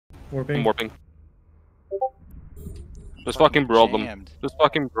Warping. I'm warping. Just fucking brawl them. jammed. Just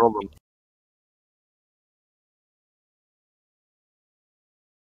fucking brawl them.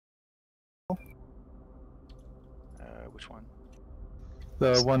 Which one?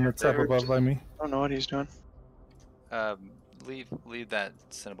 The one that's up above by me. I don't know what he's doing. Leave that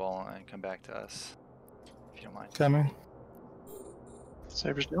Cinnaball and come back to us, if you don't mind. Coming.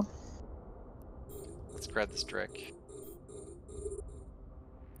 Saber's down. Let's grab this Drake.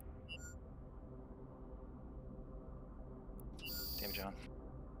 Damage on.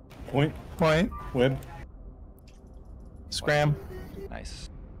 Point. Point. Web. Scram. Nice.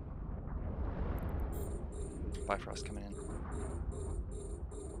 Bifrost coming in.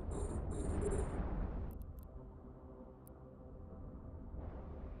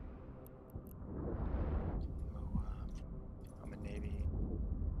 I'm in Navy.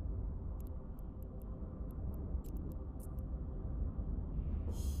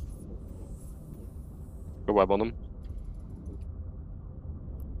 Go web on them.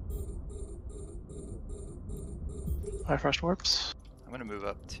 Bifrost warps. I'm gonna move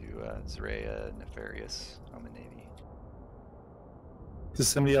up to Zraya Nefarious on the Navy. Does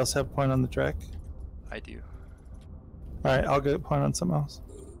somebody else have point on the track? I do. Alright, I'll get point on something else.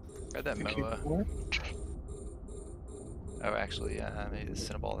 Grab that Thank you. MOA. Warp. Oh, actually, yeah, maybe the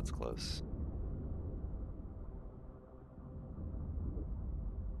Cinnaball that's close.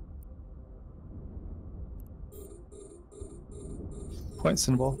 Point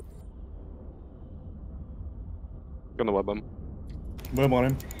symbol. Gonna web them. Web on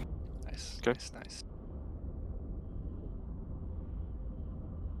him. Nice, Okay. nice.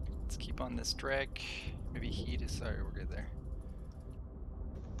 Let's keep on this Drake. Maybe heat is sorry, we're good there.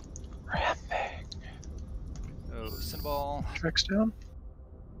 Ramping. Oh, Cinnaball. Trex down.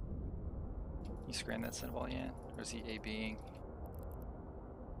 You scram that Cinnaball yet? Or is he ABing?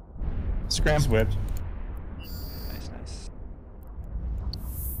 Scram. Swept. Nice.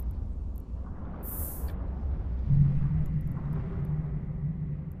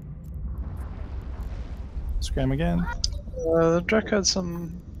 Scram again. The Drek had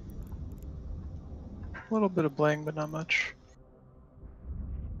some. A little bit of bling, but not much.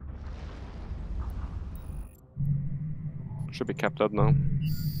 Should be capped out now.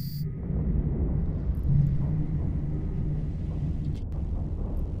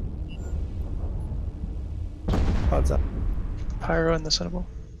 Pods up. Pyro in the Cinnaball.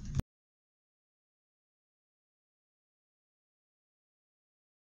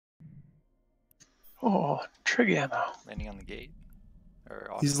 Oh, trig ammo. Landing on the gate.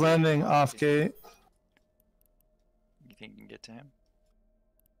 Or off He's gate. landing off gate. You think you can get to him?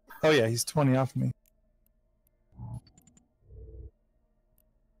 Oh yeah, he's 20 off me.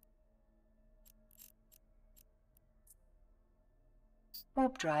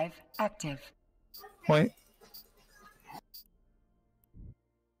 Warp drive active. Point.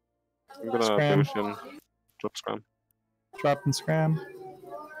 I'm gonna Scram. push him. Drop scram. Drop and scram.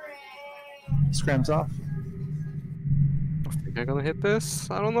 Scram's off. I think I'm gonna hit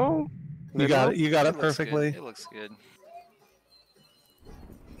this. I don't know. You Maybe got not. it. You got it looks good. perfectly. It looks good.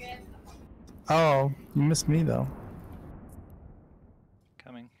 Oh, you missed me though.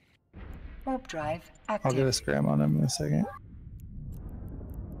 Coming. Warp drive I'll active. get a scram on him in a second.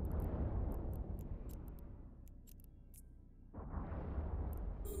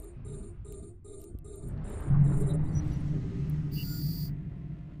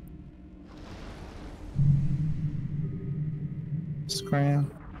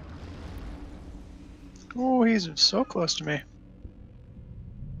 Scram. Oh, he's so close to me.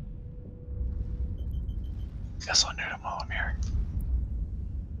 Guess I'll nude him while I'm here.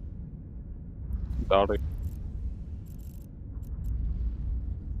 Doubt it.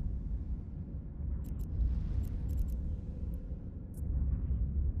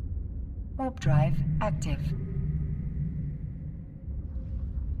 Warp drive active.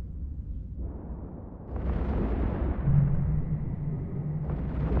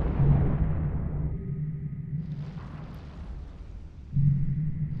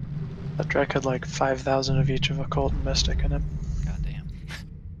 That Drek had like 5,000 of each of Occult and Mystic in him. Goddamn.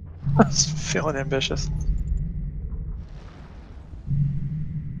 I was feeling ambitious.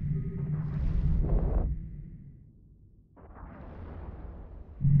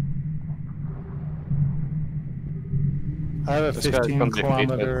 I have a This guy's 15 gonna be defeated.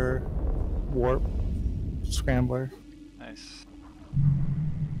 kilometer warp scrambler. Nice.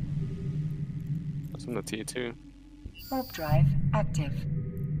 That's in the T2. Warp drive active.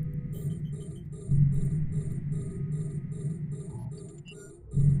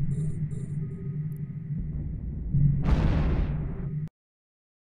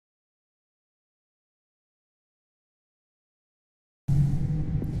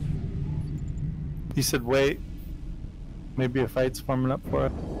 He said wait. Maybe a fight's forming up for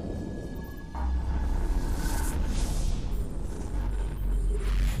it.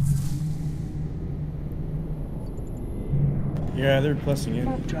 Yeah, they're plussing in.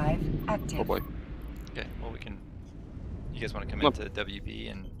 Warp drive active. Oh boy. Okay, well we can. You guys want to come Nope. into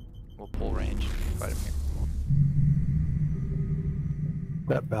WB and we'll pull range, fight him here.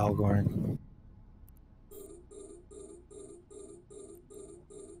 That Balgorn.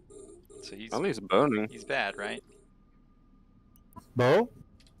 So he's At least burning. he's bad, right? Bo?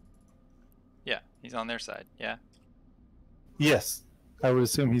 Yeah, he's on their side. Yeah. Yes. I would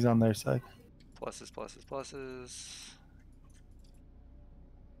assume he's on their side. Pluses, pluses, pluses.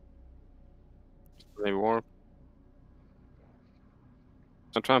 Maybe warp.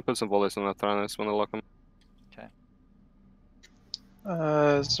 I'll try and put some volleys on that Tyrannus when I lock him.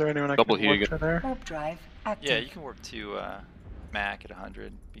 Is there anyone I Double can warp Hugo. to there? Warp drive active. Yeah, you can warp to Mac at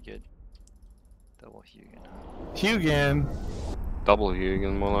 100. Be good. Double Hugan. Hugin. Double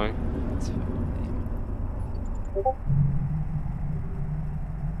Hugan, more like. That's 50.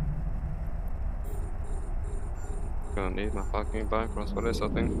 Gonna need my fucking Bifrost for this, I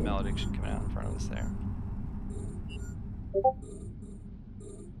think. Malediction coming out in front of us there.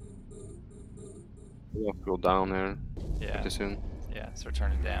 We'll have to go down here Yeah, pretty soon. yeah. Start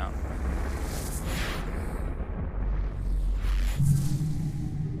turning down.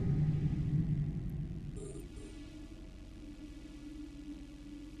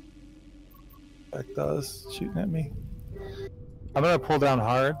 Back does shooting at me. I'm gonna pull down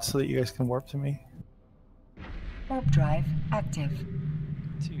hard so that you guys can warp to me. Warp drive active.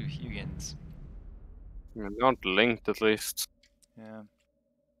 2 Hugans. Yeah, they aren't linked at least. Yeah.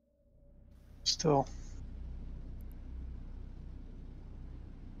 Still.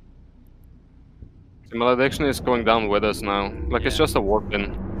 The malediction is going down with us now. Like it's Yeah. just a warp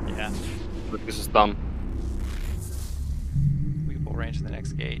in. Yeah. Like this is done. We can pull range to the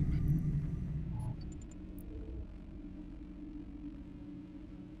next gate.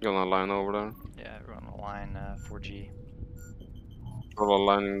 Gonna line over there. Yeah, everyone will line 4G. All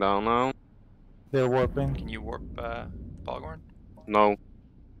lining down now. They're warping. Can you warp Balgorn? No.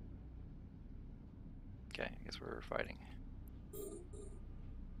 Okay, I guess we're fighting.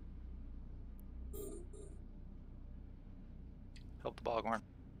 Help the Balgorn.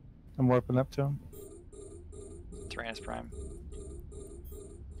 I'm warping up to him. Tyrannus Prime.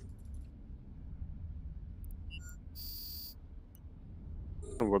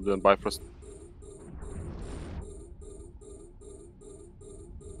 With the Bifrost.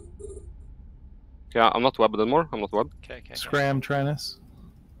 Yeah, I'm not webbed anymore. I'm not webbed. Okay, okay. okay. Scram Tyrannus.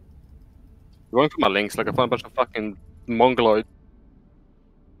 Going for my links like I found a bunch of fucking mongoloid.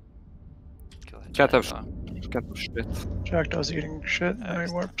 Kill that Can't have Jackdaw. Can't do shit. Jackdaw's eating shit. And I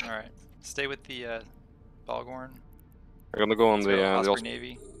warped. Alright. Stay with the Balgorn. I'm gonna go on Let's go the Osprey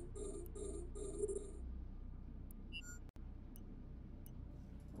Navy.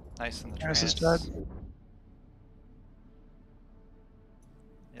 Nice on the Tyrannus is Tyrannus. dead.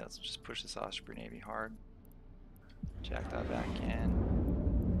 Yeah, let's just push this Osprey Navy hard. Jackdaw back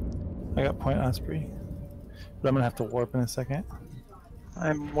in. I got point Osprey. But I'm gonna have to warp in a second.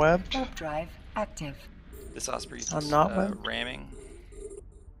 I'm webbed. Warp drive active. This Osprey's I'm not web. ramming.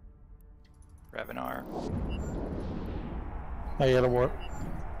 Ravenar. I gotta warp.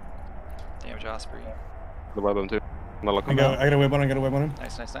 Damage Osprey. The web him too. I'm not I looking. got a web on him, I got a web on him.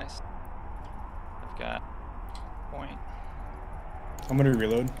 Nice, nice, nice. I've got point. I'm gonna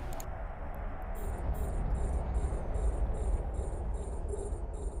reload.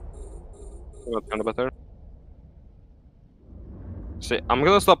 I'm gonna turn a bit there. See, I'm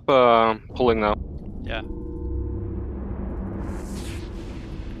gonna stop pulling now. Yeah.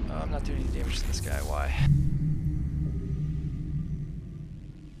 I'm not doing any damage to this guy. Why?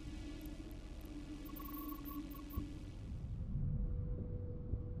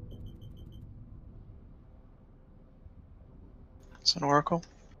 It's an oracle.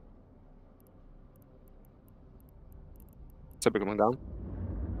 Saber coming down.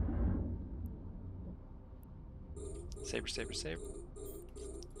 Saber, saber, saber.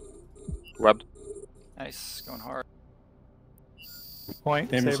 Webbed. Nice, going hard.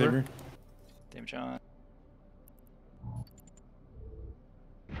 Point. Damage Saber. saber. Damage on.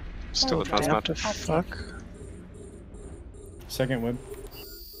 Still the transmat. damned if fuck. Second web.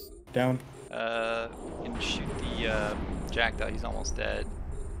 Down. You can shoot the Jackdaw. He's almost dead.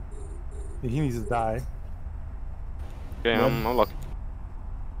 He needs to die. Okay, Web. I'm lucky.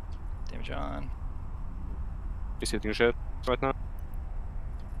 Damage on. He's hitting shit right now.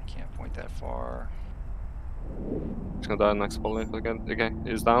 Can't point that far. He's gonna die next volley again. Okay,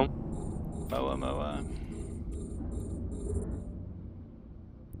 he's down. Moa.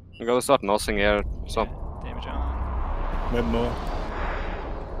 We gotta start nosing here. So Okay, damage on. Web Moa.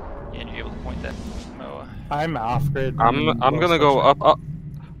 Yeah, and you're able to point that Moa. I'm off grid. I'm gonna go up.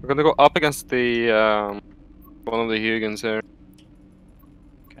 We're gonna go up against the one of the Hugens here.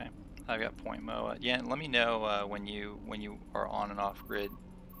 Okay, I've got point Moa. Yeah, and let me know when you are on and off grid.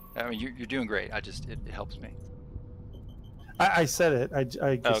 I mean, you're doing great. It helps me. I said it. I just,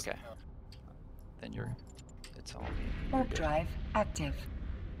 Oh, okay. Then it's all. Warp drive active.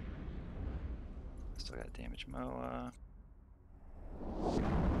 Still got damage Moa.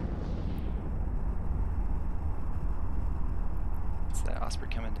 It's that Osprey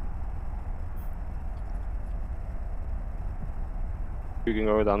coming. You can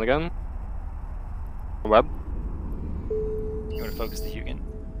go down again. Web. You want to focus the Hugin?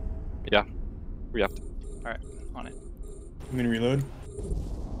 Yeah. We have to. Alright, on it. I'm gonna reload.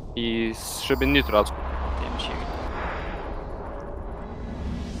 He should be neutral. Damage Hugin.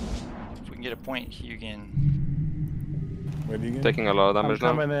 If we can get a point Hugin, Web you Taking a lot of I'm damage now.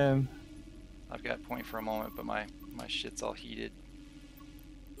 coming in. I've got point for a moment, but my shit's all heated.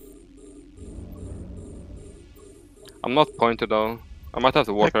 I'm not pointed though. I might have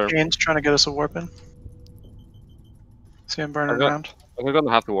to warp here. Kane's trying to get us a warp in. See him burning Okay. around. We're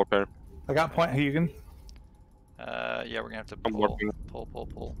gonna have to warp here. I got point Hugan. Yeah, we're gonna have to I'm pull warping.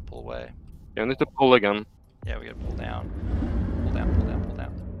 pull away. You need to pull again. Yeah, we gotta pull down. Pull down.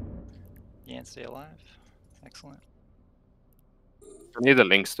 Yeah, and stay alive. Excellent. I need the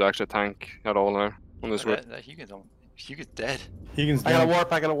links to actually tank at all here on this route. That Hugin's dead. Hugin's I gotta down.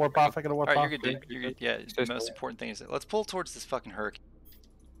 warp. I gotta warp off. I gotta warp Alright, off. you're good, dude. You're good. Yeah, Stay the most important thing is that let's pull towards this fucking hurricane.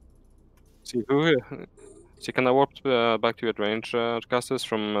 See who? See, can I warp back to your range, casters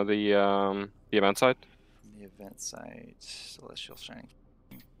from the event site? From the event site, Celestial Shining.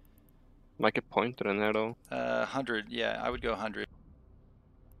 Make a pointer in there though. 100, yeah, I would go 100.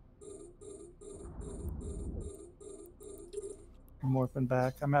 I'm warping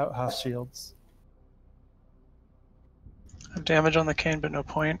back. I'm out house shields. I have damage on the Kane, but no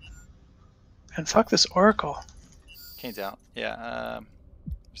point. And fuck this Oracle. Kane's out. Yeah,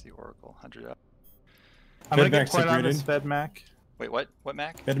 there's the Oracle. 100 up. I'm gonna Vedmak get point on this separated. Vedmak. Wait, what? What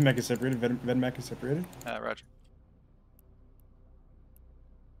Mac? Vedmak is separated. Vedmak is separated. Roger.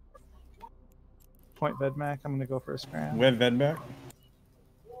 Point Vedmak. I'm gonna go for a scram. Web Vedmak.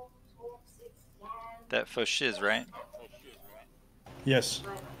 That faux shiz, right? Yes.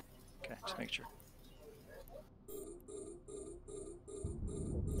 Okay, just make sure.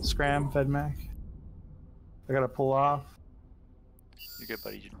 Scram Vedmak. I gotta pull off. You're good,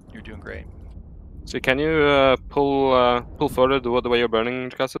 buddy. You're doing great. So can you pull further the way you're burning,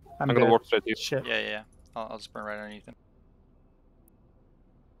 casters? I'm gonna dead. warp straight to you. Shit. Yeah. I'll just burn right underneath him.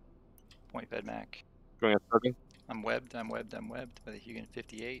 Point Vedmak. Going at 30. I'm webbed by the Hugin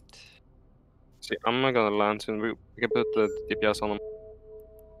 58. See, I'm not gonna land soon. We can put the DPS on him.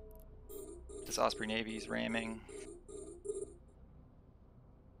 This Osprey Navy's ramming.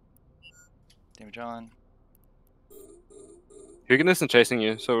 Damage on. Hugen isn't chasing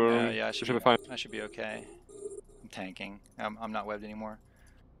you, so Yeah, I you should should be fine. I should be okay. I'm tanking. I'm not webbed anymore.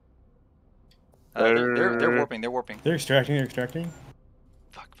 They're warping. They're warping. They're extracting.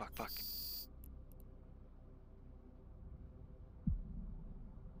 Fuck.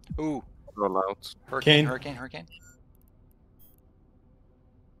 Ooh. Roll out. Hurricane.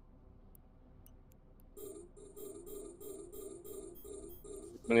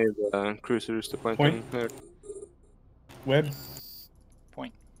 We need cruisers to point Point. in here. Web.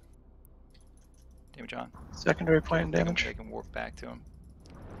 Point. Damage on. Secondary point damage. They can warp back to him.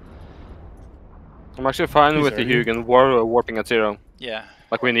 I'm actually fine He's with the early. Hugen warping at 0. Yeah.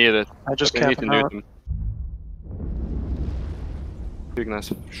 Like we need it. I just We need can't to come nuke out. them. Hugen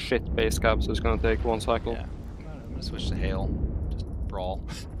has shit base cap, so it's gonna take one cycle. Yeah. I'm gonna switch to hail. Just brawl.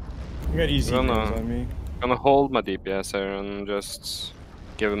 I got easy No, no. kills on me. I'm gonna hold my DPS here and just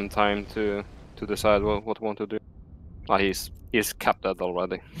give him time to decide what I want to do. Ah, he's capped that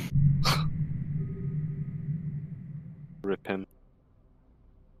already. Rip him.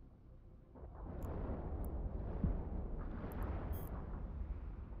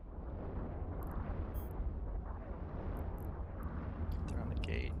 They're on the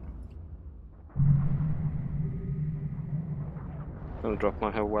gate. I'm gonna drop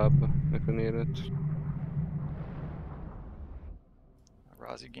my web if we need it.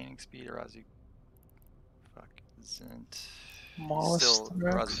 Razi gaining speed. Razi. Fuck. Isn't. Maulist Still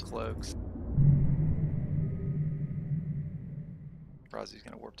Rex. Razi cloaks. Razi's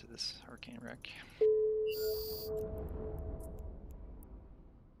gonna warp to this hurricane wreck.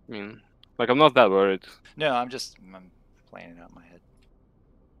 I mean, Like, I'm not that worried. No, I'm playing it out in my head.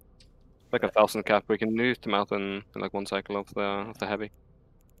 Like 1,000 cap, we can nuke them out in like one cycle of the heavy.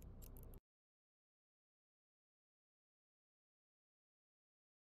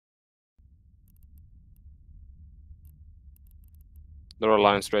 They're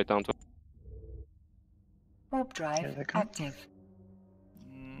aligned straight down to. Warp drive Here they come. active.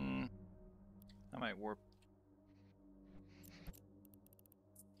 I might warp.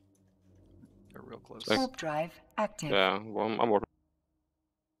 They're real close. Like- Warp drive active. Yeah, well, I'm warping.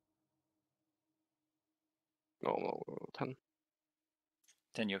 No, 10.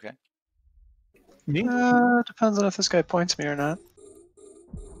 10, you okay? Me? Depends on if this guy points me or not.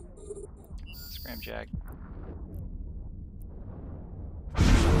 Scram Jag.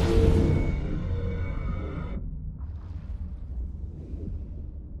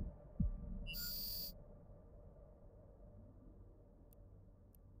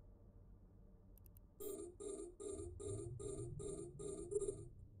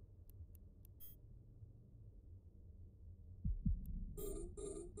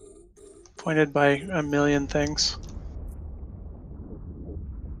 Pointed by a million things.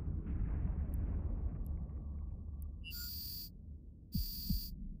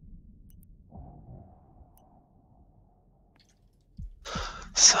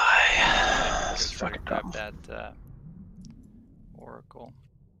 Sigh. Go This is try to fucking grab dumb. that Oracle.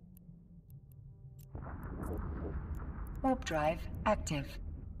 Warp drive active.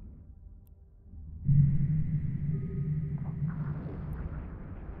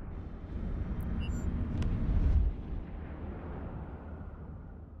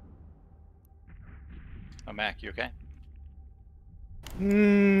 Oh, Mac, you okay?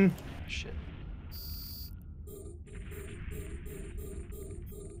 Hmm. Oh, shit.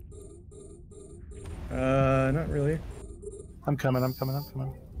 Not really. I'm coming.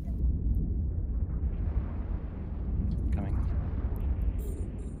 Coming.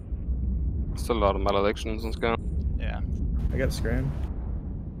 Still a lot of maledictions and stuff. Yeah. I got scram.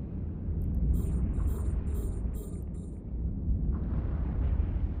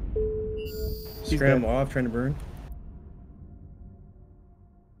 He's Scram dead. off, trying to burn.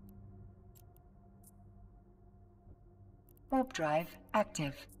 Warp drive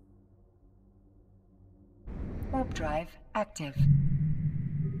active. Warp drive active.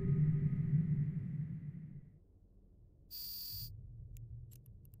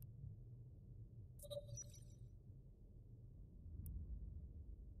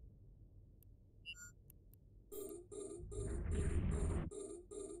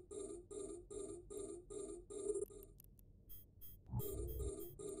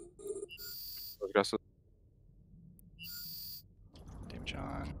 Aggressive. Damage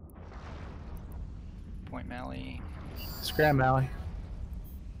on. Point Mally. Scram alley.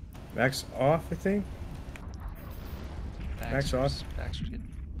 Max off, I think. Max off. Baxter's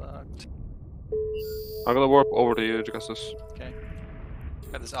getting fucked. I'm gonna warp over to you, Justice. Okay.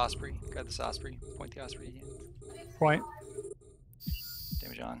 Got this Osprey. Point the Osprey again. Point.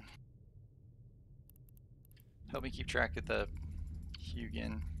 Damage on. Help me keep track of the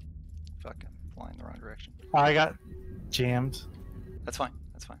Hugin. Fuck, I'm flying the wrong direction. I got jammed. That's fine.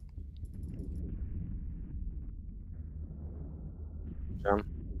 That's fine.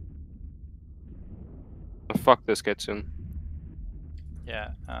 Fuck this gets in.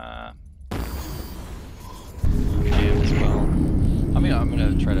 Yeah. Jammed as well. I'm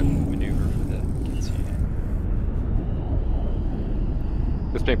gonna try to maneuver for the Kitsune.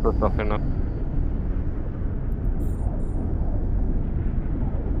 Just being pushed off here now.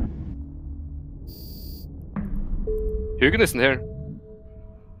 Hugin isn't here.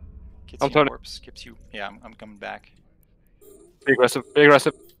 Kitsune turning. warps. Skips you. Yeah, I'm coming back. Be aggressive. Be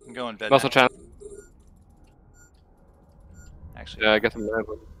aggressive. I'm going bed. Lots now. of chance. Actually. Yeah, get him there.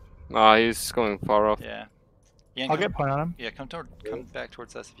 Nah, he's going far off. Yeah. Yeah, I'll get point on him. Yeah, come back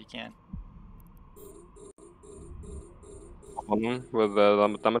towards us if you can. On him with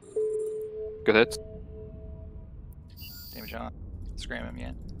damage. Good hit. Damage on. Scram him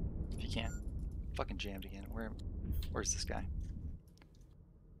again. If you can. Fucking jammed again. Where's this guy?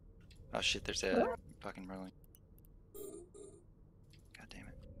 Oh shit, there's a fucking Merlin. God damn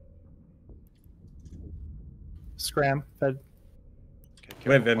it. Scram. Fed. Okay,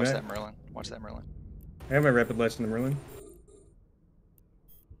 Wait, careful. Watch Matt. that Merlin. Watch that Merlin. I have my rapid lights in the Merlin.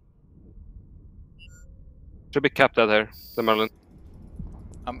 Should be capped out here, the Merlin.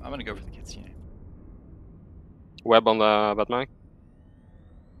 I'm gonna go for the Kitsune. Web on the Batman.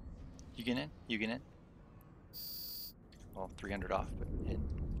 You get in? You get in? Well, 300 off, but in.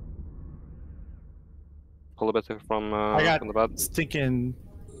 Pull a bit from I got from the bed. stinking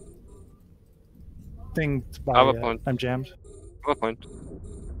thing by. I have a point. I'm jammed. Have a point.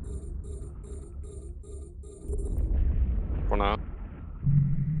 For now.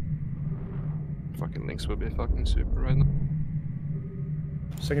 Fucking links would be fucking super right now.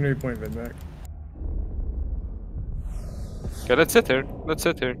 Secondary point vid back. Okay, let's sit here. Let's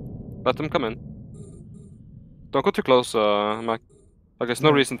sit here. Let them come in. Don't go too close, Mac. Like, there's no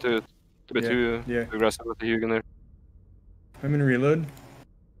No. reason to be Yeah, too yeah. aggressive with the Hugin there. I'm in reload.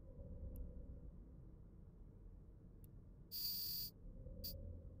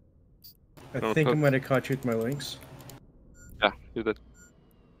 I No, think I cook. might have caught you with my links. Yeah, you did.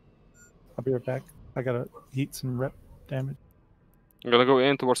 I'll be right back. I gotta heat some rep damage. I'm gonna go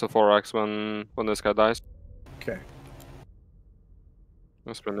in towards the 4x when this guy dies. Okay.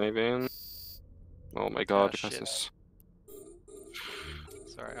 Let's bring Navy in. Oh my god, Oh, because shit. this.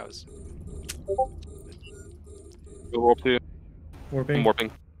 Sorry, I was. Go warp to you. Warping. I'm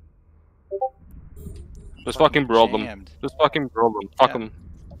warping. Just fucking brawl them. jammed. Just fucking brawl them. Fuck Yeah. them.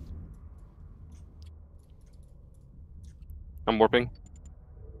 I'm warping.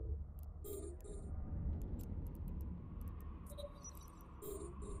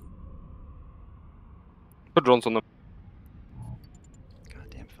 Put drones on them.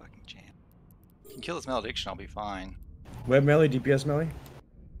 Goddamn fucking jam. You can kill this malediction, I'll be fine. Web melee, DPS melee.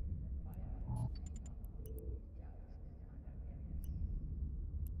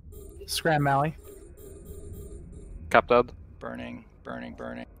 Scram Mally. Cap dead. Burning, burning,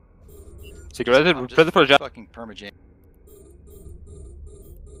 burning. Secret ready, I'm just ready for a jab. fucking permajam.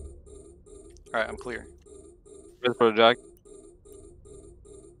 Alright, I'm clear. Ready for a jag.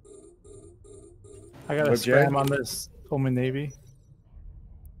 I got a Web scram jag? on this Omen Navy.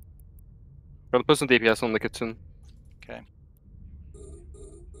 Gonna put some DPS on the kitchen. Okay.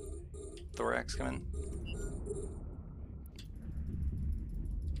 Thorax coming.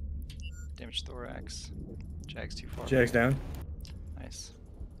 Damage thorax. Jag's too far. Jag's down. Nice.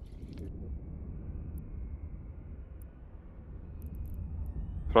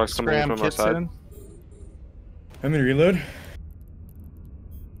 Frogs coming in Scram from our side. Kitsun. I'm in reload.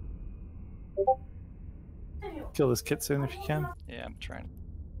 Kill this Kitsun if you can. Yeah, I'm trying.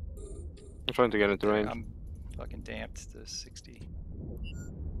 I'm trying to get into range. I'm fucking damped to 60.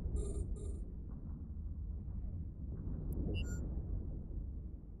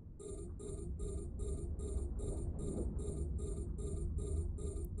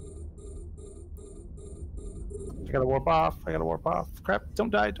 I gotta warp off. I gotta warp off. Crap! Don't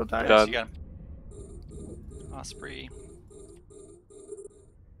die! Don't die! Yeah. Nice, you got him. Osprey.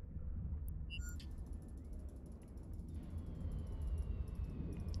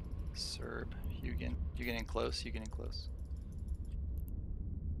 Serb. Hugin. You getting close? You getting close?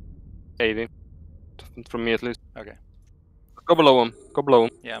 80. From me at least. Okay. Go below him. Go below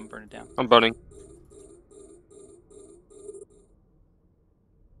him. Yeah, I'm burning down. I'm burning.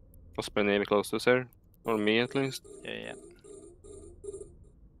 I'll spin Navy close to us here. Or me at least. Yeah, yeah.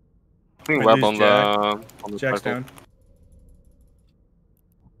 I think I web lose on Jag. the Jag's circle. down.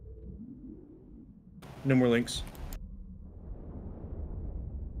 No more links.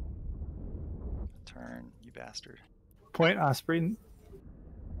 Turn, you bastard. Point Osprey.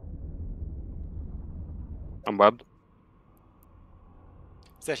 I'm webbed.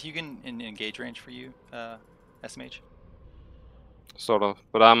 Is that Hugin in engage range for you, SMH? Sort of.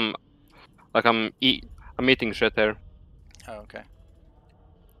 But I'm eating shit here. Oh, okay.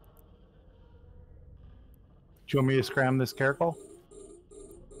 Do you want me to scram this Caracol?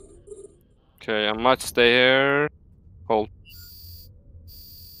 Okay, I might stay here. Hold.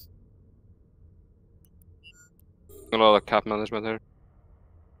 A lot of cap management here.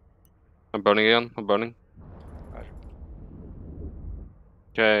 I'm burning again. I'm burning. Roger.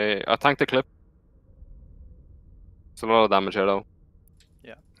 Okay, I tanked the clip. It's a lot of damage here though.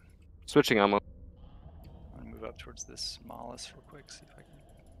 Yeah. Switching ammo. I'm gonna move up towards this Mollis real quick, see if I can.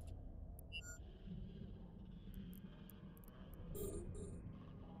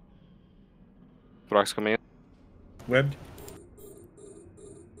 Thorax coming in. Webbed.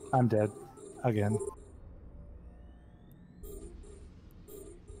 I'm dead. Again.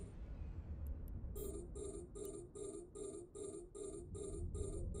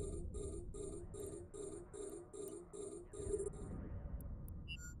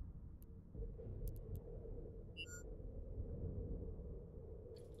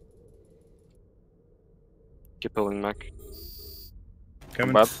 Keep pulling Mac.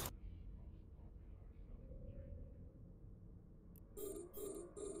 Coming. Bad.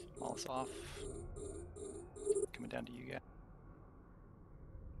 Mollis off. Coming down to you guys.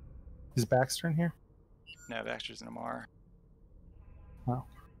 Is Baxter in here? No, Baxter's in a Mar.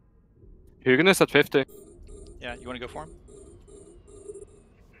 Hugin is at 50. Yeah, you want to go for him?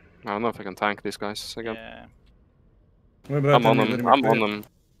 I don't know if I can tank these guys again. Yeah. What about I'm on them him. reloading I'm my on crit? him.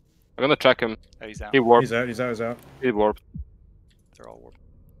 I'm gonna track him. Oh, he's out. He warped. He's out, he's out, he's out. He warped. They're all warped.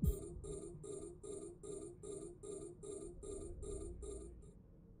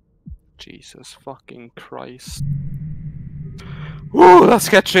 Jesus fucking Christ. Ooh, that's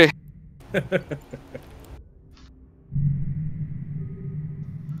sketchy. I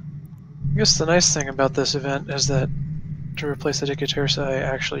guess the nice thing about this event is that to replace the Dictatursa, I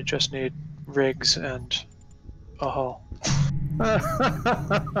actually just need rigs and a hull.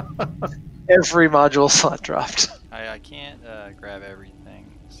 Every module slot dropped. I can't grab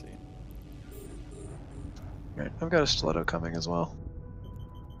everything. Let's see. Right, I've got a stiletto coming as well.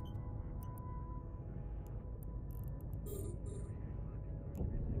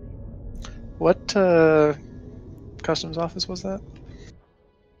 What customs office was that?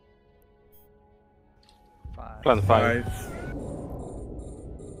 5. Plan 5. 5.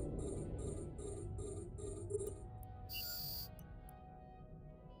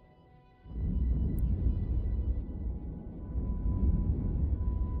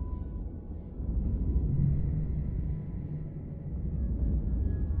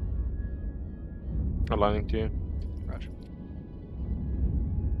 Aligning to you. Roger.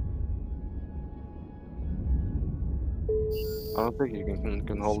 I don't think you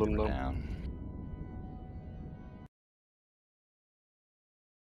can hold him Super though. down.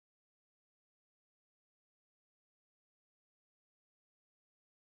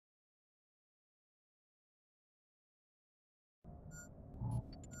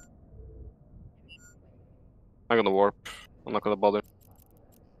 I'm gonna warp. I'm not gonna bother.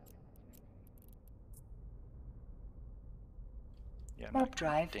 Yeah, my Warp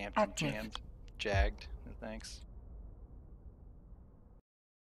drive damped and active. jammed. Jagged. No thanks.